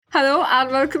Hello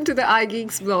and welcome to the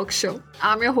iGeeks blog show.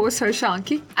 I'm your host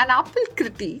Harshanki, an Apple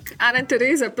critique, and in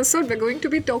today's episode, we're going to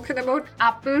be talking about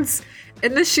Apple's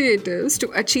initiatives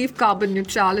to achieve carbon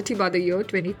neutrality by the year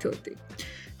 2030.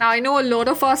 Now, I know a lot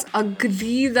of us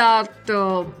agree that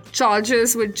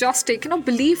chargers were just taken, or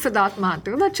believe for that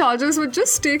matter, that chargers were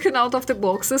just taken out of the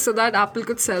boxes so that Apple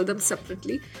could sell them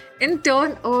separately, in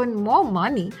turn earn more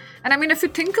money. And I mean, if you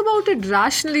think about it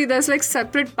rationally, there's like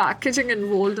separate packaging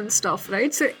involved and stuff,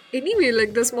 right? So anyway,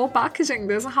 like there's more packaging.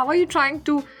 How are you trying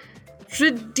to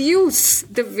reduce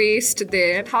the waste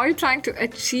there? And how are you trying to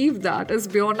achieve that is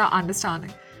beyond our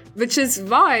understanding. Which is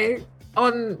why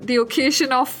on the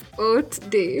occasion of Earth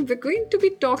Day, we're going to be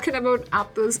talking about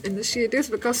Apple's initiatives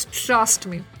because trust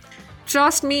me,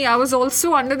 I was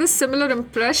also under the similar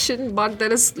impression, but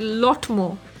there is a lot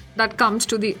more that comes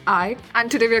to the eye,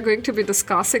 and today we are going to be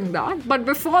discussing that. But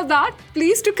before that,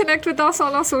 please do connect with us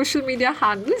on our social media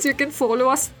handles. You can follow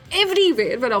us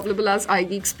everywhere. We're available as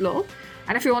iGeeks blog.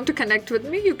 And if you want to connect with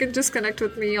me, you can just connect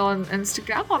with me on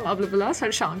Instagram. I'm available as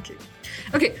Harshanki.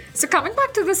 Okay, so coming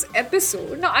back to this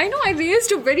episode, now I know I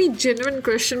raised a very genuine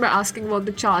question by asking about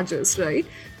the chargers, right?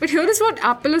 But here is what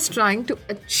Apple is trying to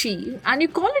achieve, and you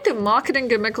call it a marketing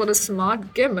gimmick or a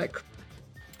smart gimmick.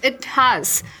 It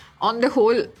has, on the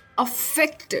whole,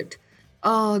 affected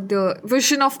the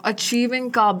vision of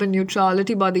achieving carbon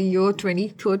neutrality by the year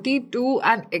 2030 to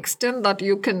an extent that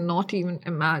you cannot even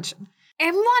imagine.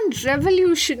 M1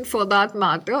 Revolution, for that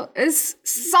matter, is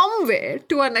somewhere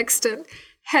to an extent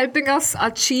helping us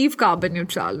achieve carbon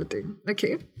neutrality.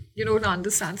 Okay, you don't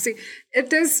understand. See,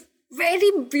 it is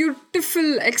very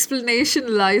beautiful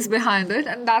explanation lies behind it,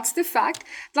 and that's the fact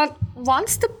that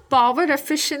once the power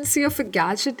efficiency of a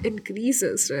gadget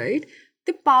increases, right,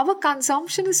 the power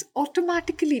consumption is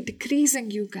automatically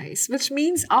decreasing, you guys, which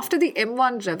means after the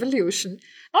M1 revolution,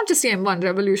 not just the M1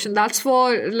 revolution, that's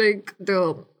for like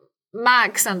the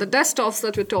Macs and the desktops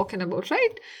that we're talking about,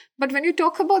 right? But when you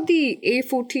talk about the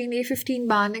A14, A15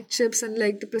 Bionic chips and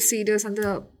like the procedures and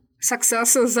the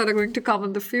successors that are going to come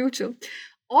in the future,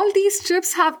 all these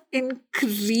chips have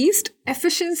increased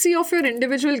efficiency of your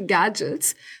individual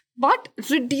gadgets, but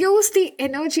reduce the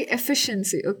energy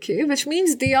efficiency, okay? Which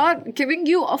means they are giving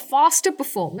you a faster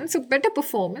performance, a better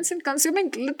performance, and consuming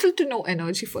little to no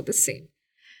energy for the same.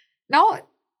 Now,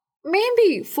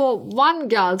 maybe for one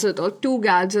gadget or two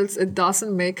gadgets, it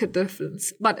doesn't make a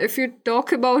difference. But if you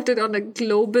talk about it on a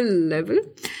global level,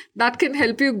 that can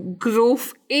help you grow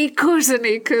acres and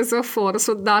acres of forest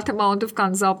with that amount of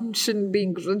consumption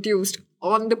being reduced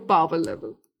on the power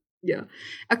level. Yeah.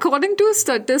 According to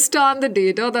Statista and the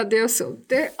data that they have served,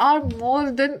 there are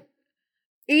more than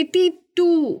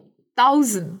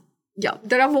 82,000. Yeah,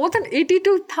 there are more than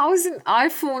 82,000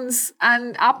 iPhones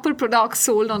and Apple products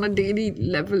sold on a daily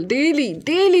level.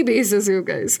 Daily basis, you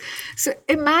guys. So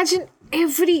imagine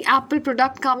every Apple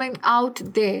product coming out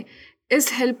there is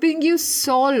helping you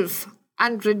solve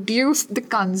and reduce the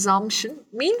consumption,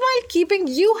 meanwhile keeping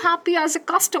you happy as a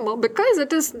customer because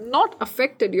it has not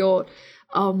affected your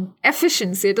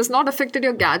efficiency. It has not affected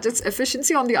your gadget's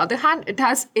efficiency. On the other hand, it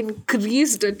has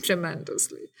increased it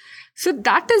tremendously. So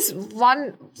that is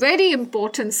one very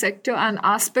important sector and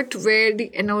aspect where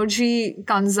the energy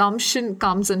consumption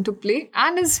comes into play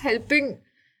and is helping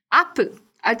Apple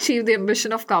achieve the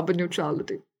ambition of carbon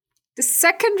neutrality. The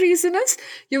second reason is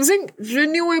using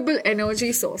renewable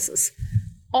energy sources.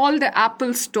 All the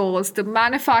Apple stores, the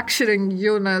manufacturing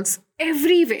units,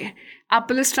 everywhere,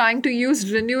 Apple is trying to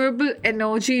use renewable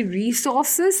energy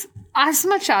resources as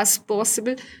much as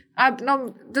possible.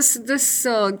 Now, get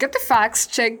the facts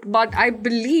checked, but I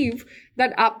believe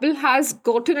that Apple has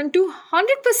gotten into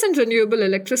 100% renewable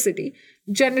electricity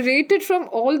generated from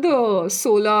all the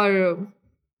solar,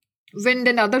 wind,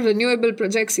 and other renewable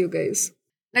projects, you guys.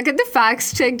 Now, get the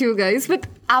facts checked, you guys, but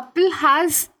Apple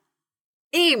has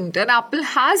aimed and Apple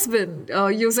has been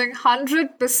using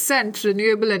 100%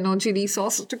 renewable energy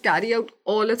resources to carry out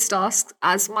all its tasks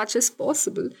as much as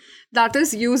possible. That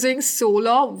is using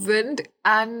solar, wind,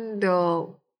 and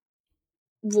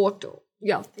water.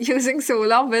 Yeah, using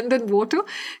solar, wind, and water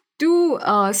to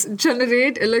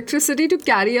generate electricity to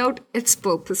carry out its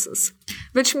purposes.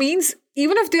 Which means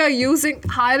even if they are using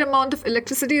higher amount of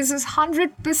electricity, this is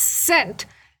 100%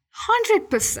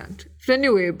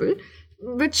 renewable,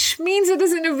 which means it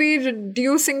is in a way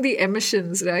reducing the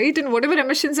emissions, right? And whatever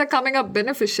emissions are coming up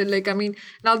beneficial, like, I mean,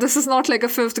 now this is not like a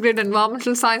fifth grade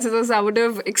environmental sciences. I would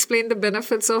have explained the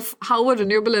benefits of how a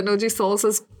renewable energy source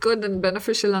is good and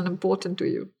beneficial and important to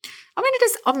you. I mean, it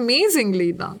is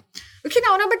amazingly done. Okay,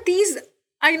 now, but these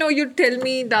I know you tell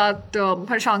me that,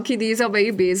 Harshanki, these are very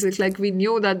basic. Like, we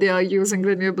knew that they are using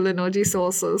renewable energy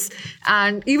sources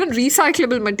and even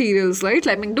recyclable materials, right?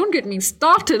 Like, I mean, don't get me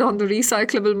started on the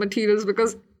recyclable materials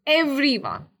because every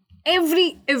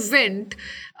event,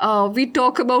 we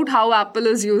talk about how Apple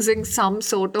is using some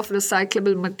sort of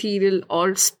recyclable material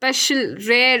or special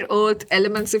rare earth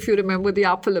elements, if you remember the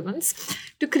Apple elements,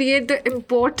 to create the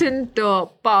important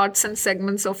parts and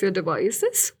segments of your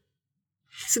devices.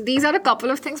 So these are a couple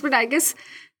of things, but I guess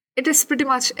it is pretty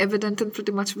much evident and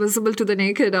pretty much visible to the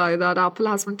naked eye that Apple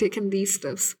has been taking these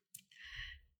steps.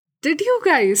 Did you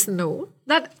guys know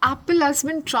that Apple has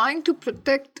been trying to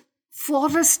protect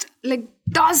forest, like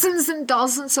dozens and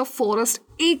dozens of forest,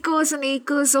 acres and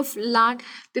acres of land?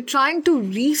 They're trying to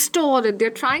restore it.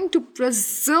 They're trying to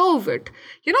preserve it.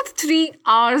 You know the 3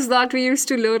 R's that we used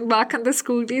to learn back in the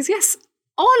school days? Yes,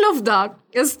 all of that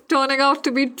is turning out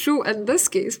to be true in this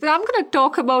case. But I'm going to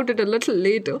talk about it a little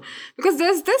later because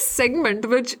there's this segment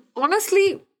which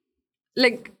honestly,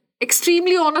 like,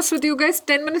 extremely honest with you guys,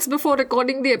 10 minutes before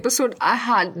recording the episode, I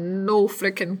had no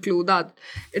freaking clue that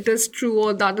it is true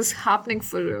or that is happening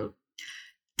for real.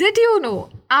 Did you know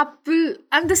Apple,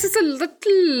 and this is a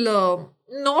little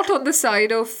not on the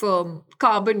side of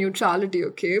carbon neutrality,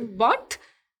 okay? But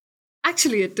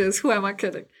actually it is. Who am I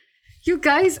kidding? You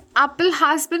guys, Apple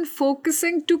has been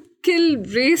focusing to kill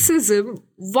racism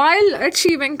while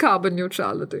achieving carbon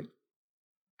neutrality.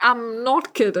 I'm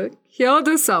not kidding. Hear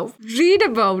this out. Read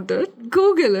about it.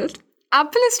 Google it.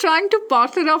 Apple is trying to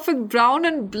partner up with brown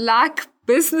and black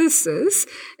businesses.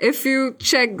 If you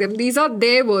check them, these are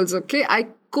their words, okay? I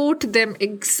quote them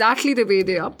exactly the way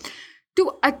they are.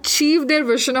 To achieve their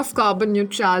vision of carbon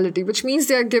neutrality, which means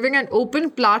they are giving an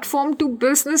open platform to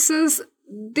businesses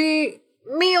they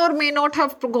may or may not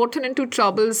have gotten into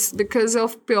troubles because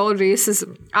of pure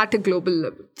racism at a global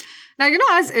level. Now, you know,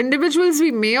 as individuals,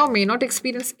 we may or may not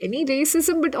experience any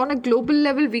racism, but on a global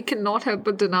level, we cannot help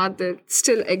but deny that it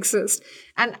still exists.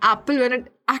 And Apple, when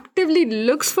it actively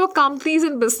looks for companies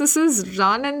and businesses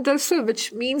run in this way,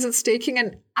 which means it's taking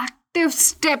an active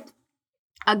step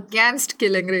against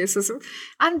killing racism.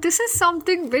 And this is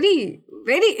something very,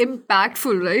 very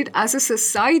impactful, right? As a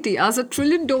society, as a $1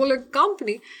 trillion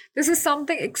company, this is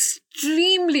something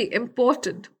extremely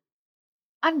important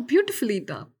and beautifully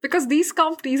done because these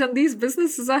companies and these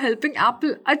businesses are helping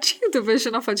Apple achieve the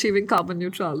vision of achieving carbon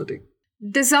neutrality.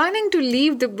 Designing to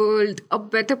leave the world a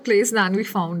better place than we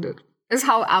found it is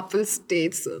how Apple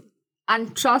states it.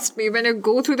 And trust me, when you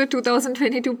go through the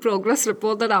 2022 progress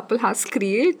report that Apple has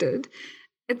created,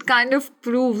 it kind of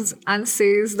proves and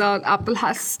says that Apple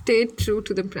has stayed true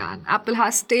to the brand. Apple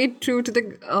has stayed true to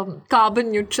the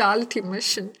carbon neutrality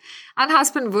mission and has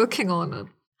been working on it.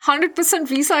 100%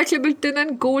 recyclable tin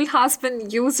and gold has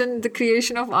been used in the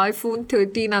creation of iPhone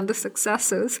 13 and the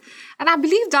successors. And I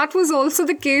believe that was also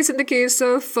the case in the case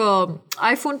of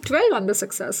iPhone 12 and the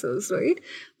successors, right?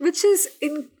 Which is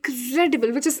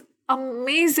incredible, which is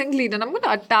amazingly done. I'm going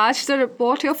to attach the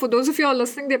report here. For those of you who are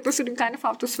listening to the episode, you kind of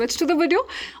have to switch to the video,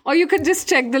 or you can just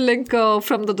check the link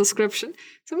from the description.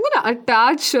 So I'm going to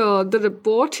attach the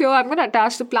report here. I'm going to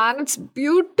attach the plan. It's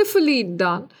beautifully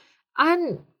done.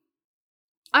 And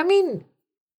I mean,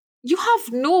 you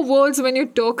have no words when you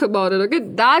talk about it, okay?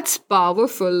 That's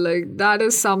powerful. Like, that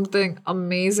is something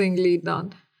amazingly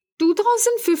done.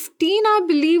 2015, I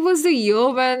believe, was the year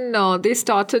when they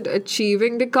started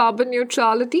achieving the carbon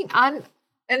neutrality. And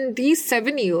in these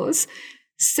 7 years,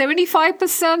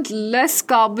 75% less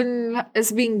carbon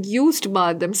is being used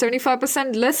by them.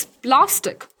 75% less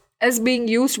plastic is being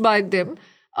used by them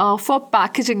for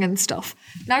packaging and stuff.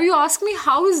 Now you ask me,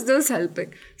 how is this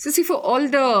helping? So see, for all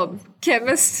the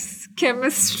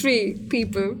chemistry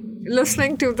people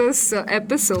listening to this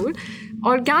episode,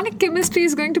 organic chemistry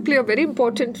is going to play a very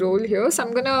important role here. So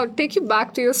I'm going to take you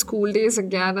back to your school days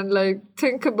again and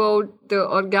think about the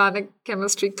organic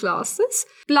chemistry classes.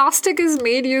 Plastic is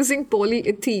made using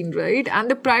polyethylene, right? And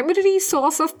the primary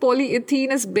source of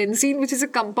polyethylene is benzene, which is a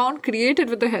compound created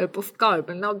with the help of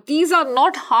carbon. Now, these are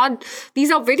not hard.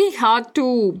 These are very hard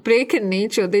to break in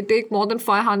nature. They take more than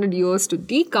 500 years to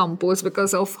decompose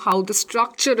because of how the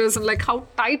structure is and how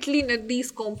tightly knit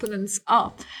these components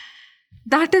are.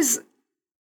 That is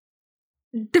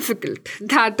difficult.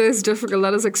 That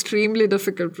is extremely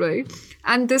difficult, right?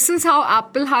 And this is how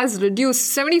Apple has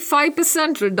reduced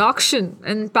 75% reduction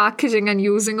in packaging and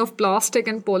using of plastic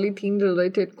and polythene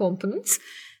related components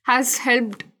has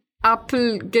helped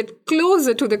Apple get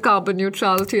closer to the carbon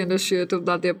neutrality initiative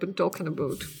that they've been talking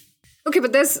about. Okay,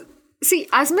 but as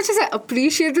much as I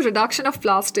appreciate the reduction of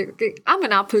plastic, okay, I'm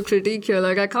an Apple critic here.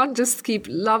 I can't just keep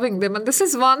loving them. And this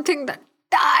is one thing that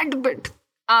tad bit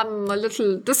I'm a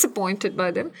little disappointed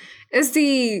by them is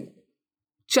the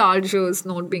chargers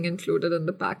not being included in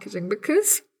the packaging,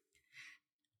 because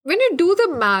when you do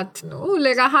the math, no,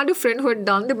 like I had a friend who had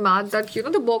done the math that,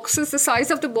 the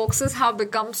size of the boxes have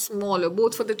become smaller,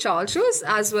 both for the chargers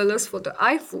as well as for the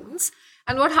iPhones.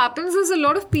 And what happens is a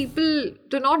lot of people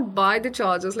do not buy the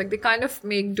chargers, like they kind of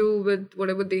make do with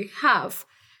whatever they have.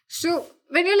 So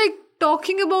when you're like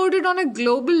talking about it on a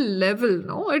global level,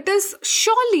 no, it is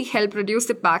surely help reduce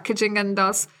the packaging and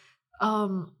thus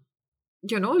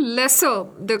lesser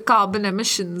the carbon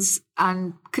emissions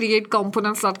and create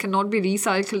components that cannot be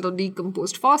recycled or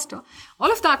decomposed faster.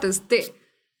 All of that is there.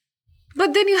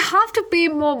 But then you have to pay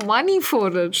more money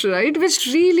for it, right? Which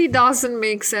really doesn't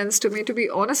make sense to me, to be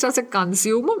honest, as a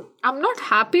consumer. I'm not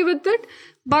happy with it,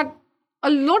 but a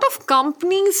lot of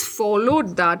companies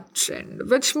followed that trend,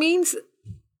 which means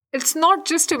it's not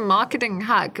just a marketing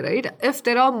hack, right? If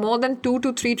there are more than $2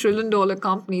 to $3 trillion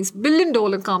companies,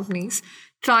 billion-dollar companies,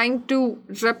 trying to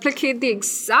replicate the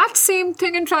exact same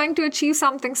thing and trying to achieve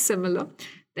something similar,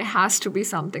 there has to be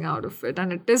something out of it,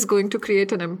 and it is going to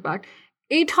create an impact.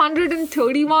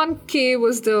 831K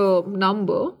was the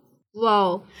number.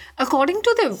 Wow. According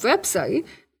to their website,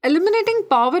 eliminating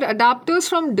power adapters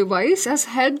from device has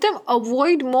helped them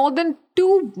avoid more than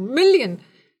 2 million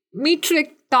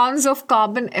metric tons of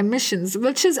carbon emissions,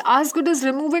 which is as good as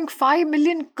removing 5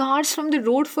 million cars from the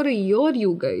road for a year,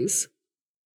 you guys.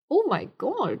 Oh my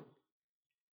god.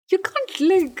 You can't,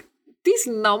 like, these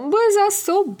numbers are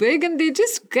so big and they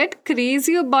just get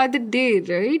crazier by the day,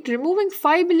 right? Removing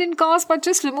 5 million cars but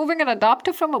just removing an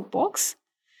adapter from a box?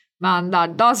 Man,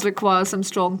 that does require some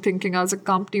strong thinking as a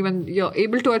company when you're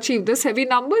able to achieve this heavy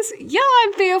numbers. Yeah,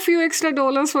 I'll pay a few extra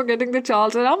dollars for getting the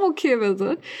charger. I'm okay with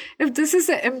it. If this is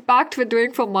the impact we're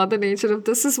doing for Mother Nature, if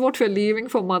this is what we're leaving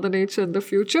for Mother Nature in the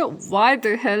future, why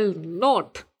the hell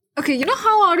not? Okay, you know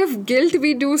how out of guilt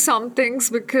we do some things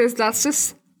because that's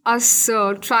just us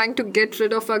trying to get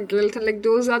rid of our guilt, and like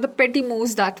those are the petty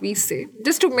moves that we say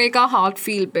just to make our heart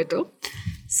feel better.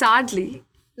 Sadly,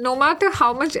 no matter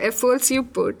how much efforts you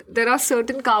put, there are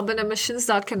certain carbon emissions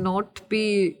that cannot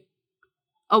be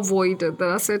avoided. There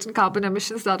are certain carbon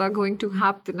emissions that are going to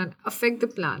happen and affect the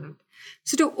planet.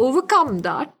 So to overcome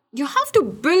that, you have to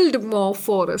build more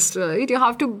forest, right? You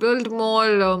have to build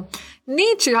more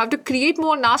nature. You have to create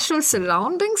more natural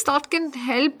surroundings that can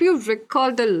help you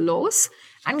recall the loss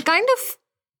and kind of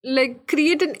like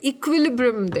create an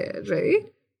equilibrium there,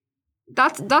 right?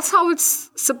 That's how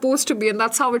it's supposed to be, and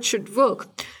that's how it should work.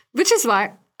 Which is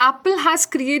why Apple has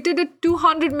created a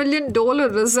 $200 million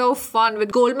reserve fund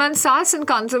with Goldman Sachs and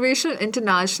Conservation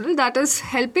International that is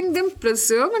helping them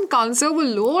preserve and conserve a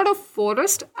lot of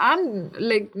forest and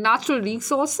like natural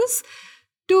resources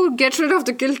to get rid of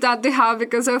the guilt that they have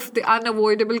because of the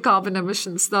unavoidable carbon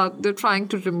emissions that they're trying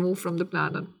to remove from the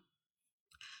planet.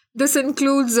 This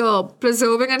includes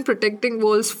preserving and protecting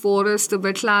world's forests, the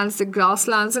wetlands, the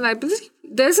grasslands, and I believe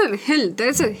there's a hill,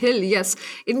 yes.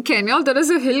 In Kenya, there is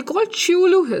a hill called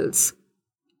Chulu Hills.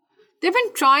 They've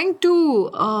been trying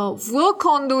to work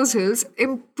on those hills,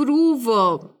 improve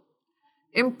the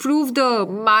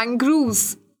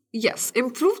mangroves,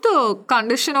 improve the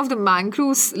condition of the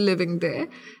mangroves living there,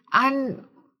 and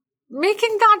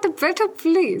making that a better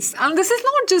place. And this is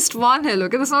not just one hill,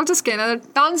 okay? This is not just Kenya. There are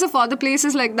tons of other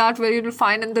places like that where you'll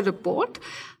find in the report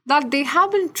that they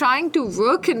have been trying to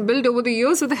work and build over the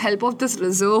years with the help of this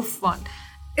reserve fund.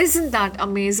 Isn't that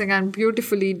amazing and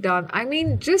beautifully done? I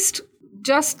mean,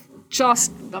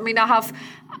 I have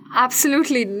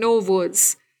absolutely no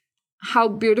words. How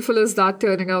beautiful is that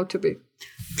turning out to be?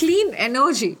 Clean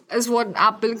energy is what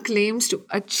Apple claims to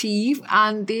achieve,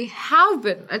 and they have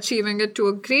been achieving it to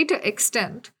a greater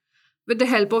extent with the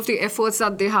help of the efforts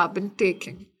that they have been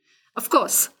taking. Of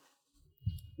course,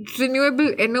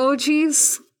 renewable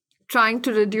energies, trying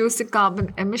to reduce the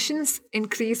carbon emissions,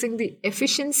 increasing the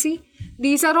efficiency,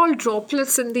 these are all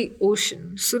droplets in the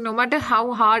ocean. So no matter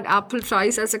how hard Apple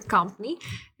tries as a company,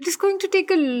 it is going to take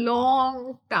a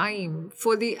long time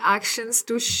for the actions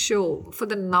to show, for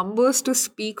the numbers to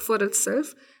speak for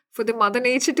itself, for the Mother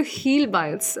Nature to heal by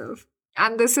itself.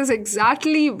 And this is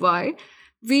exactly why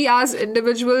we as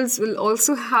individuals will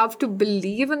also have to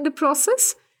believe in the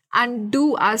process and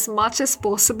do as much as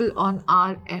possible on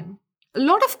our end. A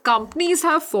lot of companies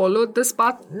have followed this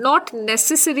path, not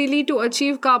necessarily to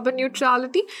achieve carbon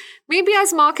neutrality, maybe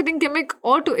as marketing gimmick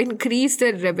or to increase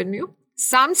their revenue.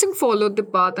 Samsung followed the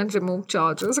path and removed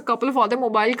chargers. A couple of other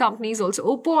mobile companies also.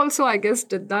 Oppo also, I guess,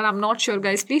 did that. I'm not sure,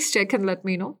 guys. Please check and let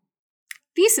me know.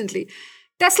 Recently,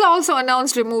 Tesla also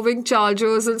announced removing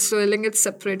chargers and selling it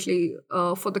separately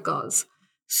for the cars.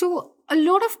 So a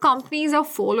lot of companies are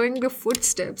following the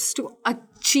footsteps to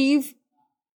achieve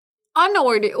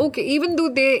unavoidable. Okay, even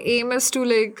though their aim is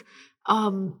to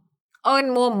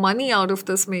earn more money out of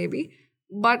this, maybe,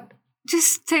 but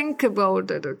just think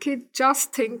about it, okay?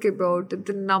 Just think about it.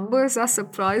 The numbers are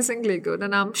surprisingly good,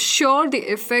 and I'm sure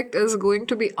the effect is going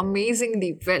to be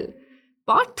amazingly well.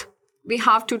 But we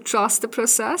have to trust the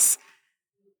process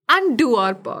and do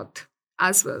our part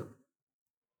as well.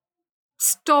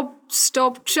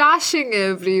 Stop trashing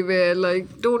everywhere.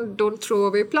 Like, don't throw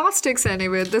away plastics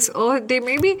anywhere. This earth, they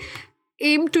maybe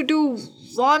aim to do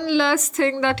one less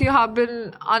thing that you have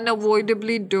been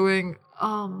unavoidably doing,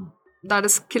 that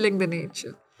is killing the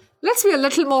nature. Let's be a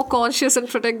little more conscious and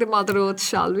protect the mother earth,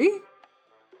 shall we?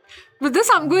 With this,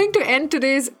 I'm going to end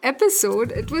today's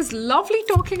episode. It was lovely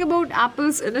talking about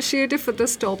Apple's initiative for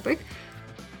this topic.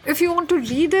 If you want to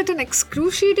read it in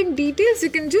excruciating details, you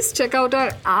can just check out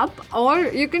our app, or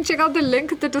you can check out the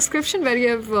link in the description where you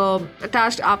have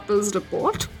attached Apple's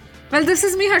report. Well, this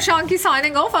is me, Harshanki,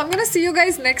 signing off. I'm going to see you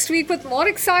guys next week with more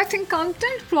exciting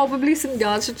content, probably some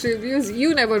gadget reviews.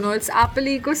 You never know. It's Apple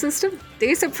ecosystem.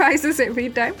 They surprise us every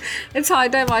time. It's high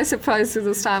time I surprise you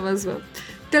this time as well.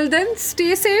 Till then,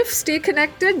 stay safe, stay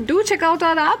connected. Do check out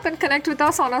our app and connect with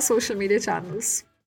us on our social media channels.